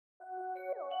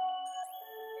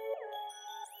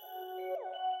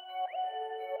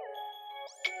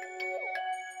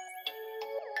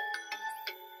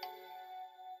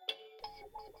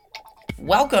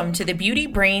Welcome to the Beauty,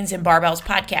 Brains, and Barbells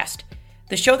podcast,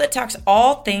 the show that talks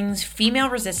all things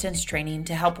female resistance training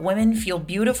to help women feel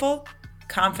beautiful,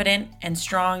 confident, and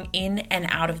strong in and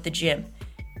out of the gym.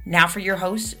 Now for your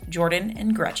hosts, Jordan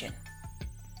and Gretchen.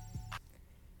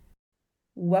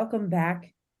 Welcome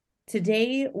back.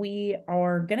 Today we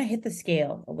are going to hit the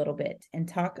scale a little bit and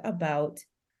talk about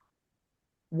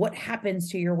what happens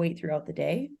to your weight throughout the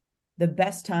day, the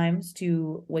best times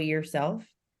to weigh yourself,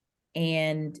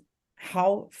 and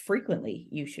how frequently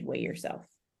you should weigh yourself.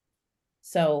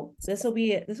 So this will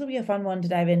be a fun one to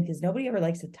dive in because nobody ever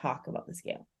likes to talk about the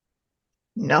scale.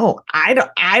 No, I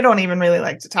don't even really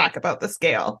like to talk about the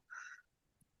scale.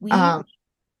 I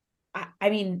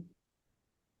mean,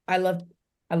 I love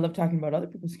talking about other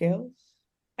people's scales.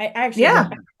 I actually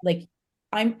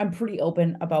I'm pretty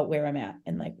open about where I'm at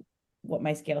and like what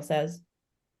my scale says,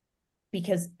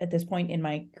 because at this point in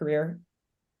my career,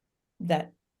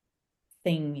 that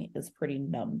thing is pretty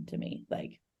numb to me.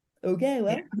 Like, okay,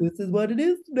 well, this is what it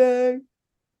is today.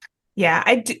 Yeah,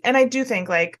 I do think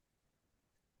like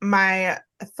my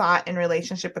thought in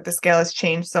relationship with the scale has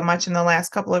changed so much in the last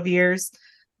couple of years.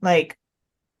 Like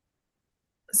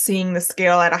seeing the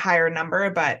scale at a higher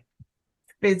number, but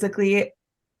physically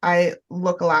I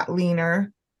look a lot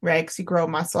leaner, right? Because you grow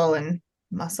muscle and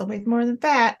muscle weighs more than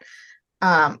fat.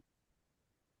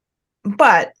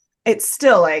 But it's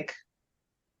still like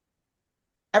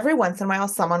every once in a while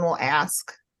someone will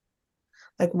ask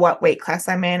like what weight class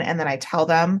I'm in, and then I tell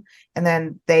them, and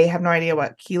then they have no idea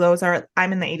what kilos are.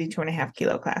 I'm in the 82.5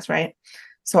 kilo class, right?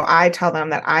 So I tell them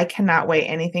that I cannot weigh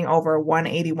anything over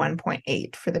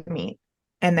 181.8 for the meet.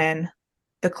 And then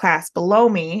the class below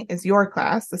me is your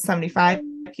class, the 75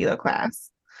 kilo class.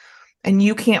 And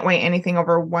you can't weigh anything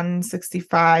over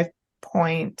 165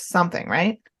 point something,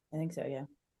 right? I think so, yeah.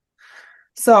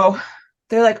 So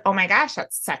they're like, oh my gosh,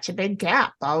 that's such a big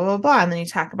gap, blah, blah, blah. And then you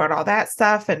talk about all that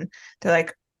stuff. And they're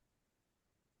like,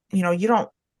 you know, you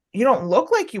don't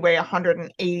look like you weigh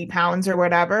 180 pounds or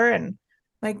whatever. And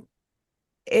like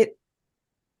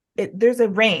there's a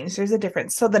range, there's a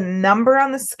difference. So the number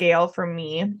on the scale for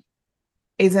me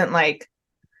isn't like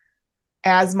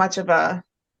as much of a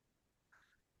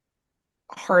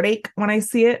heartache when I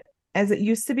see it as it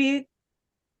used to be.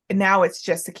 And now it's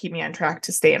just to keep me on track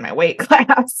to stay in my weight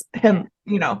class and,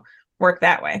 work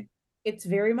that way. It's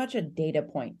very much a data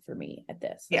point for me at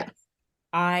this. Yeah.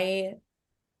 My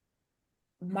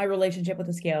relationship with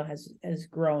the scale has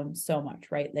grown so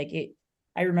much, right?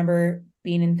 I remember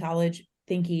being in college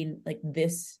thinking like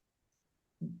this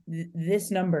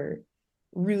number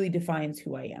really defines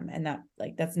who I am. And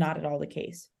that's not at all the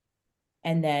case.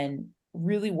 And then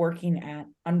really working at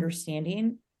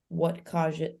understanding what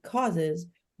causes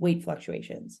weight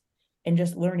fluctuations and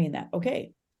just learning that,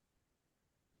 okay,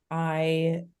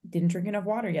 I didn't drink enough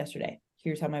water yesterday.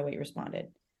 Here's how my weight responded.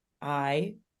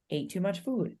 I ate too much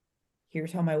food.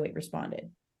 Here's how my weight responded.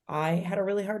 I had a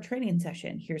really hard training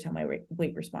session. Here's how my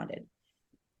weight responded.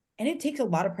 And it takes a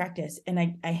lot of practice. And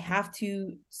I have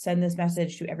to send this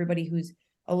message to everybody who's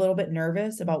a little bit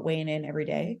nervous about weighing in every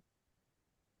day.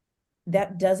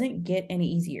 That doesn't get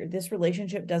any easier. This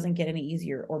relationship doesn't get any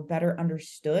easier or better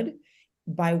understood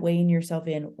by weighing yourself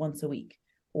in once a week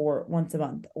or once a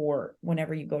month or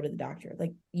whenever you go to the doctor.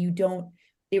 Like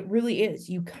it really is.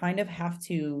 You kind of have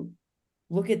to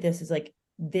look at this as like,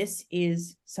 this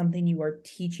is something you are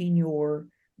teaching your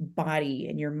body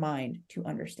and your mind to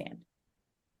understand.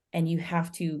 And you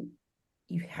have to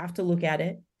look at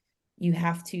it. You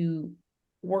have to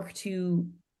work to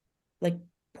like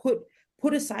put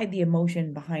aside the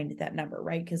emotion behind that number,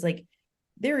 right? Because like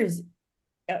there is,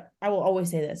 I will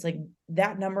always say this, like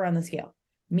that number on the scale,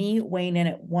 me weighing in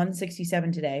at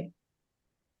 167 today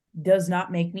does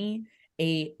not make me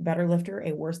a better lifter,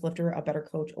 a worse lifter, a better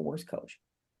coach, a worse coach.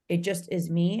 It just is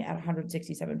me at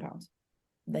 167 pounds.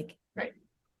 Like, right.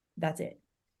 That's it.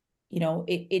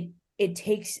 It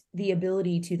takes the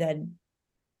ability to then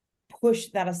push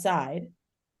that aside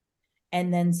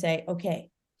and then say, okay,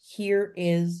 here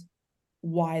is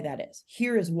why that is.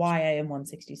 Here is why I am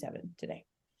 167 today.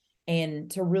 And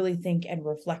to really think and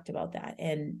reflect about that.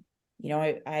 And,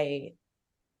 I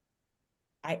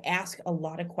ask a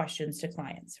lot of questions to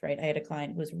clients, right? I had a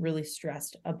client who was really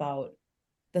stressed about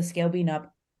the scale being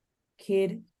up.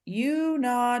 Kid, you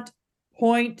not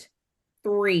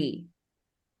 0.3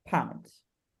 pounds.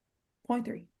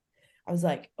 0.3. I was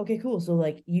like, okay, cool. So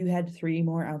like you had 3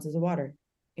 more ounces of water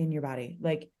in your body.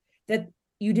 Like that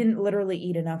you didn't literally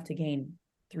eat enough to gain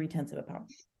 0.3 of a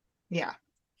pound. Yeah.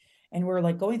 And we're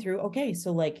like going through, okay,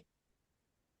 so like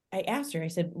I asked her, I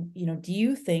said, do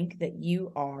you think that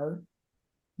you are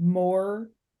more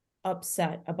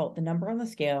upset about the number on the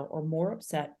scale or more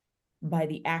upset by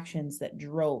the actions that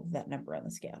drove that number on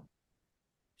the scale.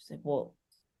 She's like, well,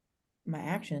 my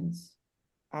actions,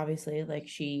 obviously, like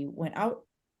she went out,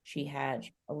 she had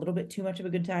a little bit too much of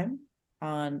a good time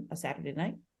on a Saturday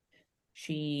night.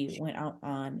 She went out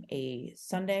on a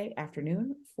Sunday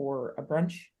afternoon for a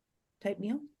brunch type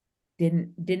meal.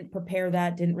 Didn't prepare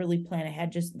that, didn't really plan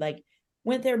ahead, just like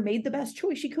went there, made the best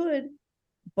choice she could,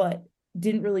 but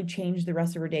didn't really change the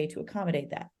rest of her day to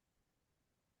accommodate that.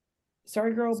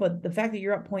 Sorry, girl, but the fact that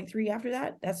you're up 0.3 after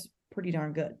that, that's pretty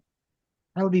darn good.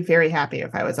 I would be very happy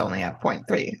if I was only at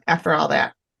 0.3 after all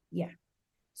that. Yeah.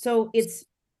 So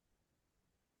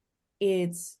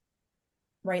it's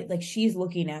right. Like she's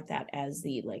looking at that as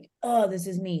the like, oh, this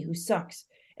is me who sucks.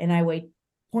 And I weigh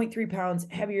 0.3 pounds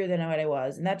heavier than what I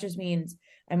was. And that just means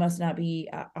I must not be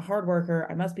a hard worker.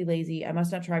 I must be lazy. I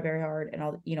must not try very hard. And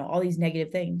all, all these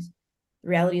negative things. The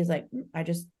reality is like, I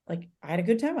had a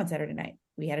good time on Saturday night.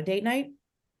 We had a date night,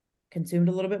 consumed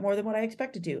a little bit more than what I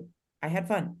expected to. I had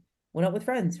fun, went out with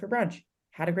friends for brunch,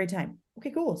 had a great time. Okay,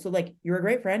 cool. So like, you're a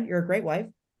great friend. You're a great wife.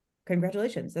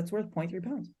 Congratulations. That's worth 0.3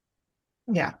 pounds.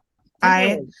 Yeah.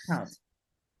 Pounds.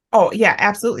 Oh yeah,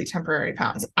 absolutely temporary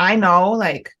pounds. I know,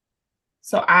 like,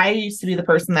 so I used to be the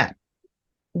person that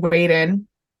weighed in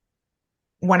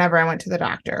whenever I went to the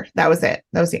doctor. That was it.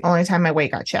 That was the only time my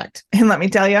weight got checked. And let me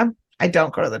tell you, I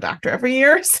don't go to the doctor every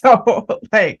year. So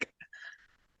like,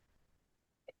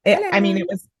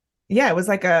 it was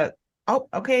like oh,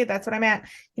 okay, that's what I'm at.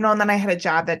 And then I had a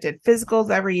job that did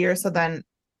physicals every year. So then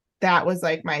that was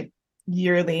like my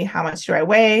yearly, how much do I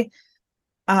weigh?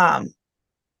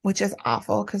 Which is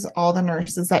awful because all the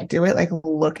nurses that do it like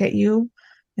look at you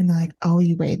and they're like, oh,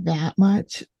 you weigh that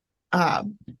much.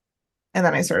 And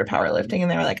then I started powerlifting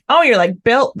and they were like, oh, you're like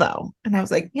built though. And I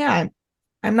was like, yeah,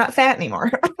 I'm not fat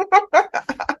anymore.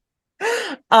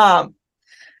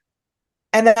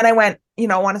 And then I went,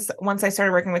 once I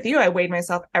started working with you, I weighed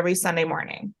myself every Sunday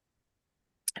morning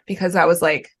because that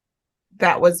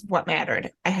was what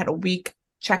mattered. I had a week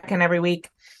check-in every week.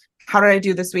 How did I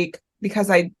do this week?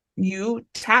 Because you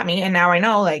taught me, and now I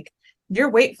know like your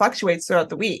weight fluctuates throughout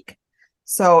the week.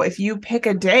 So if you pick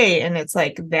a day and it's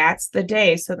like, that's the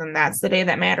day, so then that's the day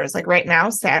that matters. Like right now,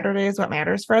 Saturday is what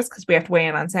matters for us because we have to weigh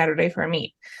in on Saturday for a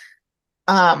meet.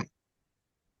 So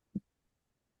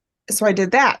I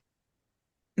did that.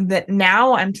 That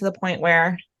now I'm to the point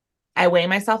where I weigh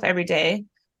myself every day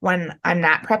when I'm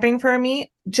not prepping for a meet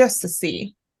just to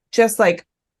see, just like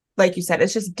you said,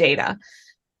 it's just data.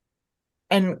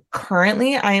 And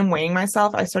currently I am weighing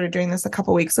myself. I started doing this a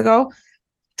couple weeks ago,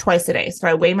 twice a day. So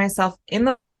I weigh myself in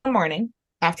the morning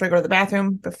after I go to the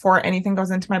bathroom, before anything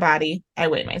goes into my body, I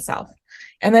weigh myself.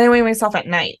 And then I weigh myself at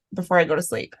night before I go to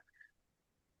sleep.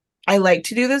 I like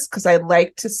to do this because I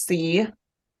like to see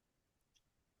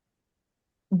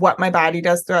what my body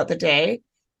does throughout the day.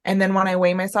 And then when I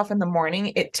weigh myself in the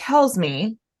morning, it tells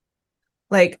me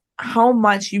like how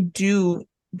much you do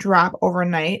drop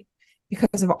overnight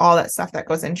because of all that stuff that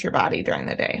goes into your body during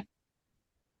the day.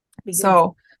 Because,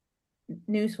 so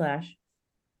newsflash,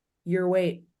 your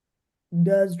weight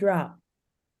does drop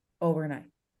overnight.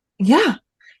 Yeah.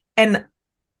 And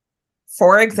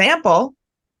for example,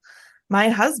 my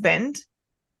husband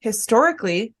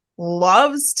historically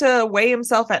loves to weigh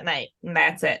himself at night, and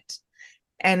that's it.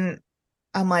 And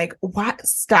I'm like, what?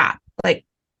 Stop. Like,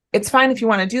 it's fine if you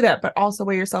want to do that, but also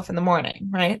weigh yourself in the morning,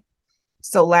 right?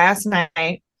 So last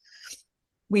night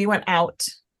we went out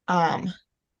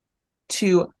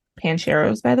to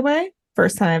Pancheros, by the way.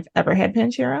 First time I've ever had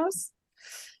Pancheros.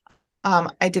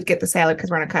 I did get the salad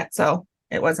because we're on a cut, so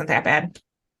it wasn't that bad.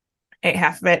 Ate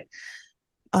half of it.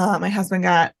 My husband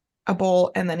got a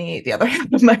bowl and then he ate the other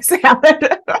half of my salad.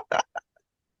 Of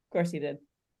course he did.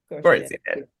 Of course he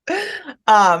did.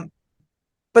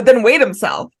 But then weighed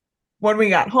himself when we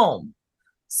got home.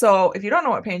 So if you don't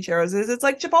know what Pancheros is, it's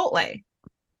like Chipotle.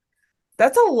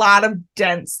 That's a lot of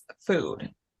dense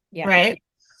food. Yeah. Right?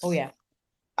 Oh yeah.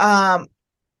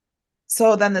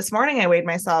 So then this morning I weighed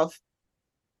myself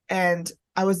and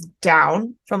I was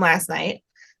down from last night.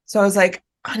 So I was like,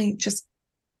 honey, just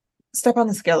step on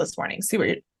the scale this morning. See where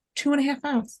you're 2.5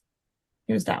 pounds.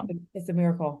 He was down. It's a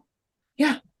miracle.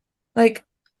 Yeah. Like,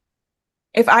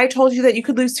 if I told you that you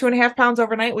could lose 2.5 pounds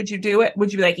overnight, would you do it?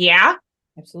 Would you be like, yeah?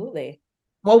 Absolutely.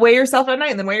 Well, weigh yourself at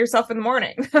night and then weigh yourself in the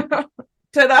morning.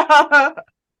 Ta-da!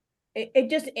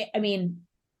 I mean,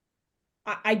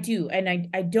 I do. And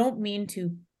I don't mean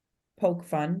to poke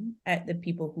fun at the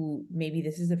people who maybe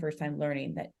this is the first time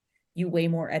learning that you weigh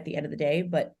more at the end of the day,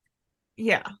 but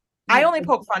yeah. I only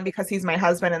poke fun because he's my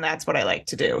husband and that's what I like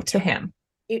to do to him.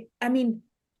 I mean,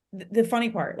 the funny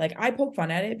part, like I poke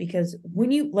fun at it because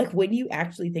when you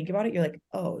actually think about it, you're like,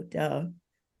 oh, duh,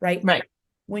 right? Right.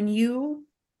 When you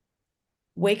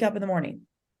wake up in the morning,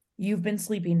 you've been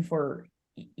sleeping for,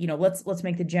 let's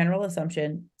make the general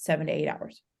assumption 7 to 8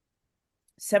 hours.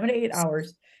 7 to 8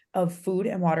 hours of food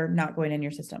and water not going in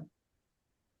your system.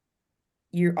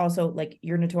 You're also like,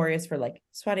 you're notorious for like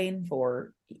sweating,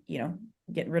 for,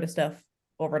 getting rid of stuff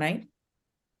overnight.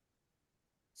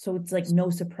 So it's like no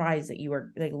surprise that you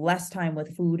are like less time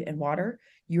with food and water,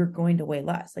 you're going to weigh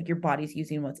less. Like your body's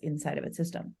using what's inside of its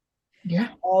system. Yeah.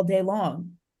 All day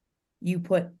long, you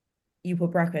put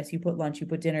breakfast, you put lunch, you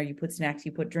put dinner, you put snacks,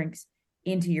 you put drinks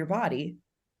into your body.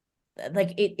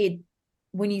 Like it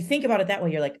when you think about it that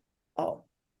way, you're like, oh,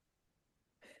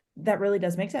 that really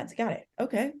does make sense. Got it.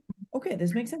 Okay.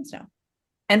 This makes sense now.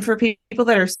 And for people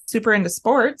that are super into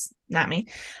sports, not me,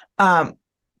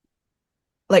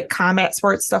 like combat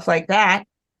sports, stuff like that,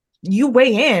 you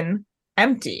weigh in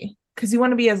empty because you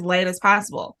want to be as light as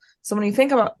possible. So when you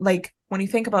think about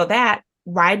that,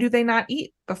 why do they not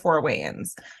eat before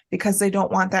weigh-ins? Because they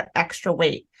don't want that extra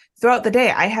weight. Throughout the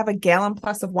day, I have a gallon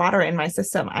plus of water in my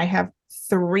system. I have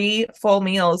 3 full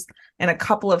meals and a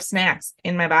couple of snacks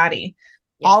in my body.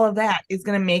 Yeah. All of that is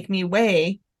going to make me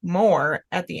weigh more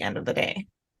at the end of the day.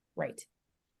 Right.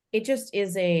 It just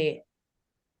is it's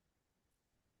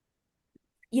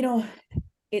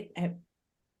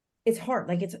hard.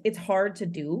 Like it's hard to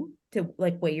do, to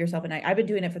like weigh yourself at night. I've been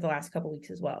doing it for the last couple of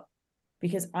weeks as well,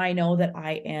 because I know that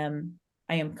I am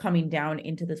coming down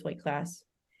into this weight class,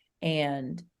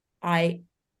 and I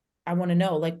want to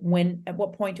know, like, at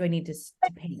what point do I need to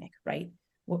panic, right?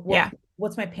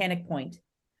 What's my panic point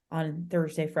on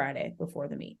Thursday, Friday before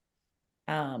the meet?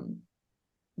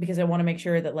 Because I want to make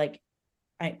sure that like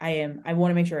I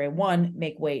want to make sure I, one,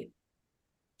 make weight,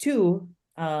 two,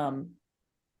 I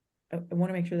want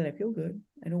to make sure that I feel good.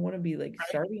 I don't want to be like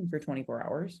starving for 24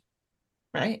 hours.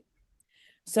 Right.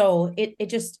 So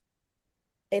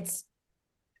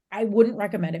I wouldn't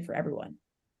recommend it for everyone.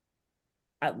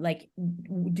 Like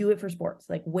do it for sports,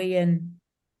 like weigh in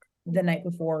the night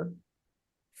before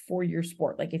for your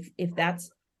sport. Like if that's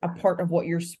a part of what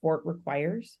your sport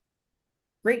requires,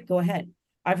 great, go ahead.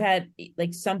 I've had,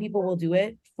 like, some people will do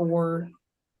it for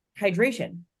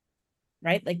hydration,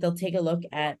 right? Like they'll take a look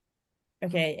at,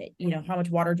 okay, how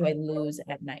much water do I lose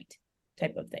at night,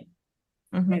 type of thing.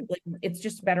 Mm-hmm. Right? Like it's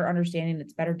just better understanding,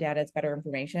 it's better data, it's better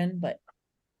information, but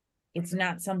it's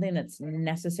not something that's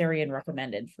necessary and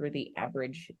recommended for the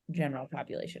average general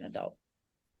population adult.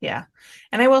 Yeah.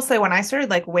 And I will say, when I started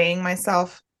like weighing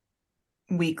myself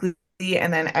weekly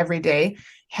and then every day,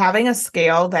 having a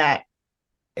scale that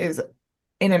is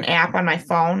in an app on my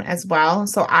phone as well,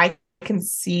 so I can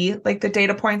see like the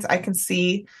data points, I can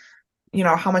see,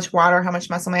 how much water, how much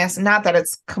muscle mass. Not that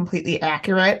it's completely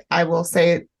accurate. I will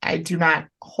say I do not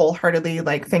wholeheartedly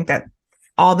like think that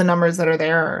all the numbers that are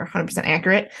there are 100%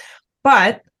 accurate,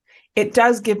 but it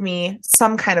does give me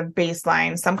some kind of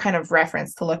baseline, some kind of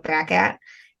reference to look back at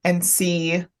and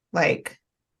see like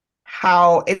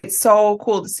how it's so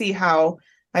cool to see how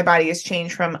my body has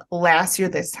changed from last year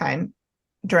this time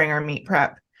during our meet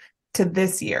prep to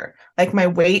this year. Like my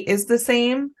weight is the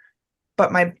same,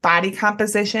 but my body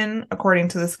composition according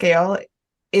to the scale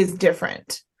is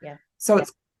different. Yeah. So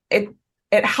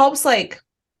it helps like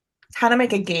kind of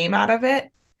make a game out of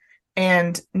it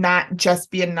and not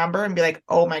just be a number and be like,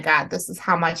 oh my God, this is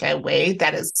how much I weigh.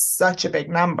 That is such a big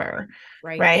number.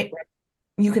 Right.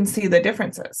 You can see the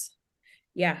differences.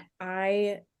 Yeah.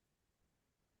 I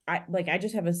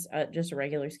just have just a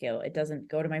regular scale. It doesn't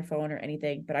go to my phone or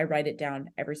anything, but I write it down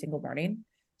every single morning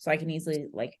so I can easily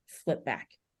like flip back.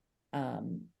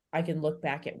 I can look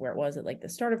back at where it was at like the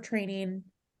start of training.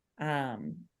 I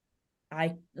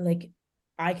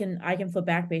can flip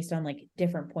back based on like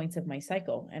different points of my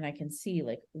cycle, and I can see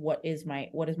like what is my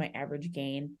average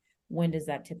gain, when does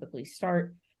that typically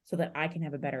start, so that I can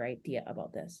have a better idea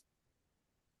about this.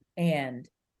 And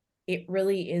it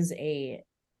really is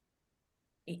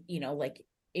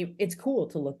it's cool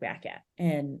to look back at,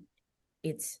 and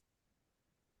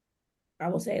I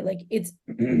will say, like, it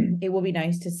will be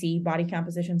nice to see body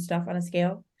composition stuff on a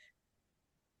scale,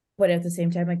 but at the same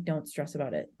time, like, don't stress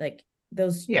about it. Like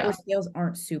those scales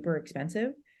aren't super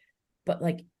expensive, but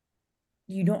like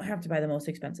you don't have to buy the most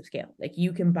expensive scale. Like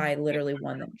you can buy literally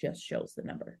one that just shows the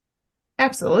number.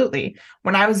 Absolutely.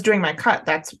 When I was doing my cut,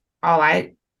 that's all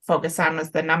I focused on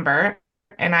was the number,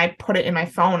 and I put it in my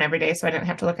phone every day so I didn't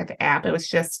have to look at the app. It was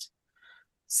just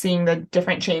seeing the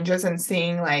different changes and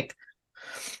seeing like,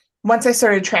 once I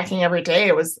started tracking every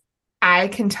day, I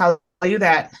can tell you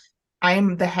that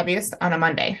I'm the heaviest on a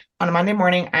Monday. On a Monday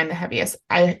morning, I'm the heaviest.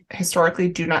 I historically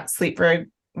do not sleep very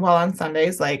well on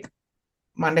Sundays. Like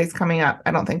Monday's coming up.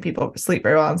 I don't think people sleep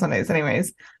very well on Sundays,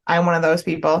 anyways. I'm one of those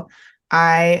people.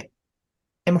 I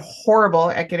am horrible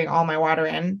at getting all my water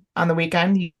in on the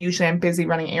weekend. Usually I'm busy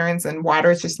running errands and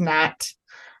water is just not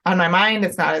on my mind.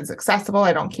 It's not as accessible.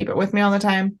 I don't keep it with me all the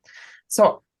time.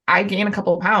 So I gain a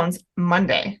couple of pounds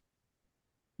Monday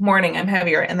morning. I'm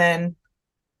heavier. And then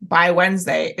by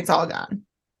Wednesday, it's all gone.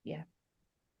 Yeah.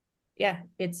 Yeah.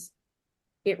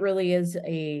 It really is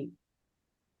the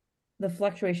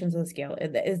fluctuations of the scale.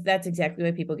 That's exactly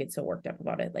why people get so worked up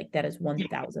about it. Like that is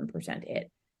 1000%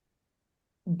 it.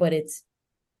 But it's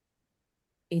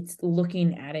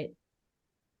looking at it.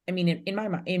 I mean,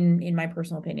 in my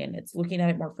personal opinion, it's looking at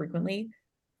it more frequently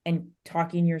and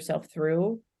talking yourself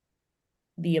through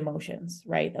the emotions,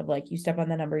 right? Of like, you step on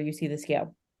the number, you see the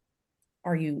scale.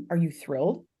 Are you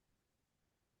thrilled?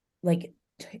 Like,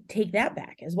 take that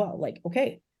back as well. Like,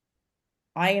 okay,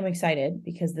 I am excited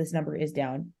because this number is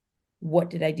down. What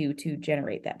did I do to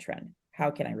generate that trend? How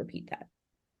can I repeat that?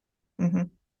 Mm-hmm.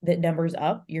 That number's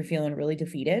up, you're feeling really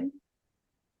defeated.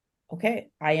 Okay,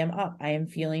 I am up. I am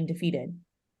feeling defeated.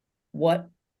 What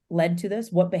led to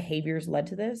this? What behaviors led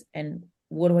to this? And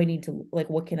what do I need to, like,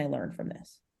 what can I learn from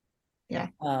this? Yeah.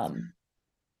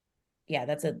 Yeah,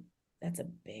 that's a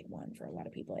big one for a lot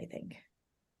of people, I think.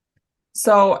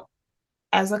 So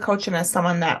as a coach and as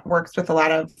someone that works with a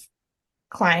lot of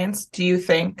clients, do you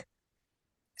think,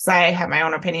 because I have my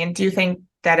own opinion, do you think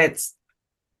that it's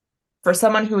for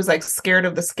someone who's like scared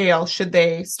of the scale, should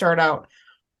they start out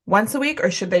once a week or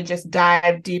should they just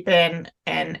dive deep in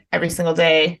and every single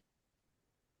day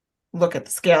look at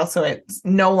the scale so it's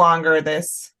no longer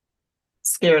this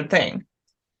scared thing?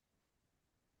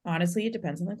 Honestly, it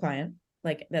depends on the client.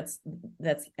 Like that's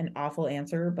an awful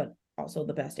answer, but also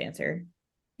the best answer.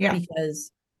 Yeah.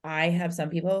 Because I have some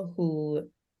people who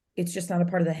it's just not a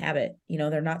part of the habit. You know,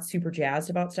 they're not super jazzed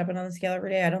about stepping on the scale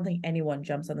every day. I don't think anyone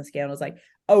jumps on the scale and is like,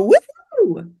 oh,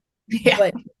 woohoo! Yeah.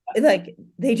 But like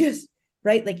they just,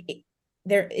 right? Like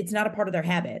it's not a part of their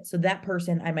habit. So that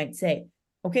person, I might say,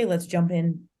 okay, let's jump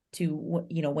in to,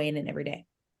 weighing in every day.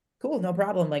 Cool, no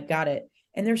problem. Like, got it.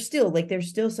 And there's still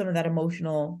some of that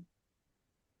emotional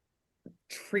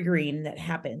triggering that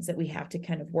happens that we have to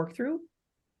kind of work through.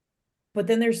 But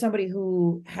then there's somebody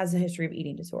who has a history of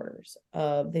eating disorders.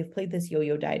 They've played this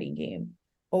yo-yo dieting game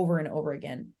over and over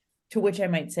again, to which I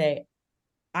might say,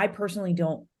 I personally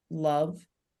don't love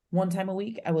one time a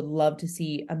week. I would love to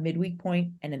see a midweek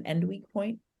point and an end week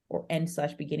point, or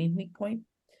end/beginning week point,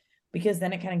 because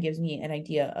then it kind of gives me an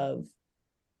idea of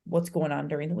what's going on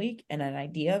during the week and an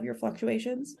idea of your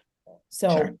fluctuations. So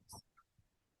Sure.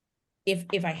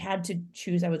 if I had to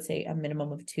choose, I would say a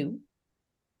minimum of 2.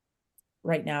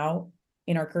 Right now,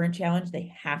 in our current challenge,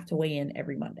 they have to weigh in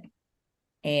every Monday.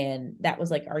 And that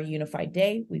was like our unified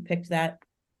day. We picked that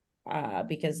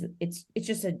because it's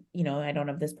just I don't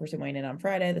have this person weighing in on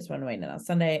Friday, this one weighing in on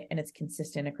Sunday, and it's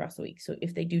consistent across the week. So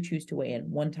if they do choose to weigh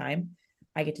in one time,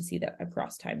 I get to see that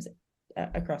across times,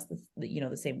 across the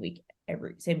same week,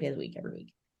 same day of the week, every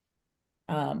week.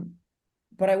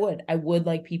 But I would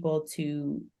like people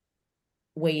to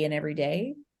weigh in every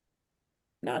day.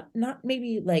 Not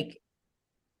maybe like,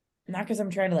 not because I'm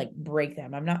trying to like break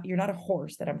them. You're not a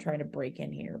horse that I'm trying to break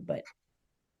in here, but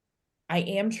I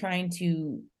am trying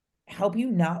to help you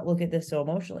not look at this so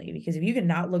emotionally, because if you can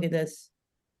not look at this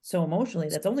so emotionally,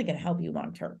 that's only going to help you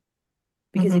long term.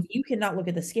 Because if you cannot look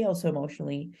at the scale so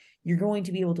emotionally, you're going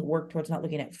to be able to work towards not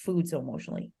looking at food so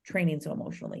emotionally, training so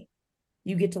emotionally.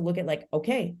 You get to look at like,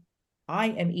 okay, I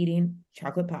am eating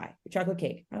chocolate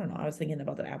cake. I don't know. I was thinking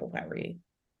about the apple pie we're eating.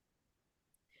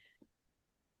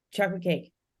 Chocolate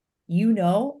cake.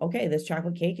 Okay, this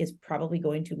chocolate cake is probably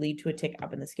going to lead to a tick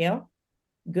up in the scale.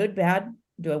 Good, bad.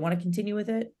 Do I want to continue with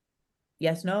it?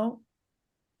 Yes, no.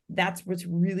 That's what's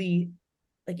really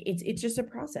like, it's just a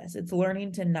process. It's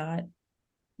learning to not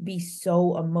be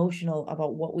so emotional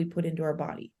about what we put into our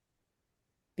body,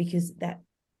 because that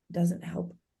doesn't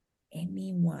help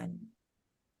anyone.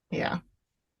 Yeah.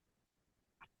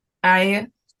 I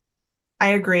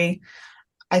agree.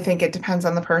 I think it depends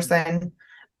on the person.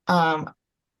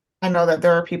 I know that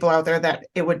there are people out there that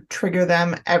it would trigger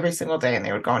them every single day and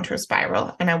they would go into a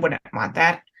spiral, and I wouldn't want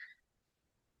that.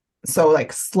 So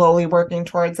like slowly working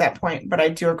towards that point, but I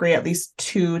do agree at least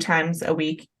 2 times a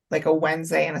week, like a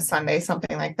Wednesday and a Sunday,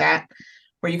 something like that,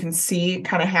 where you can see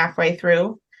kind of halfway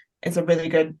through, is a really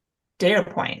good data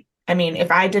point. I mean,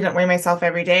 if I didn't weigh myself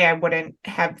every day, I wouldn't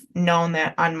have known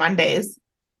that on Mondays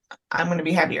I'm going to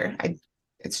be heavier.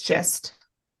 It's just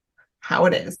how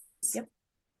it is. Yep.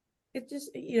 It's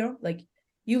just, like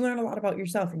you learn a lot about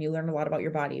yourself and you learn a lot about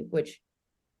your body, which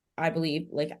I believe,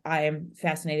 like, I am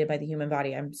fascinated by the human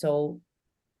body. I'm so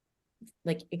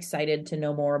like excited to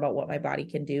know more about what my body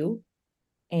can do.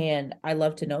 And I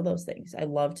love to know those things. I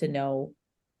love to know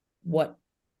what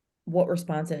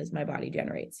responses my body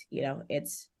generates.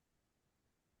 It's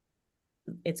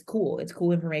cool. It's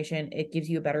cool information. It gives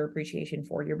you a better appreciation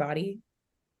for your body,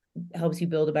 helps you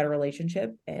build a better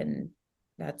relationship. And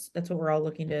that's what we're all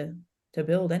looking to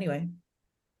build anyway.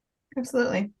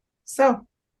 Absolutely. So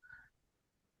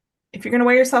if you're going to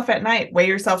weigh yourself at night, weigh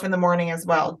yourself in the morning as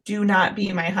well. Do not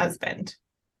be my husband.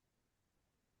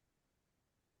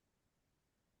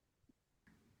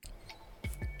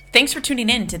 Thanks for tuning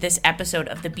in to this episode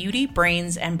of the Beauty,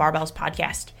 Brains, and Barbells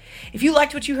podcast. If you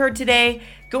liked what you heard today,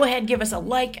 go ahead and give us a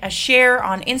like, a share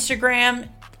on Instagram.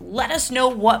 Let us know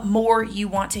what more you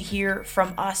want to hear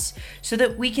from us so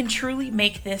that we can truly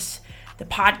make this the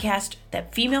podcast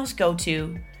that females go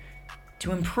to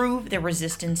improve their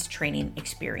resistance training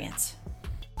experience.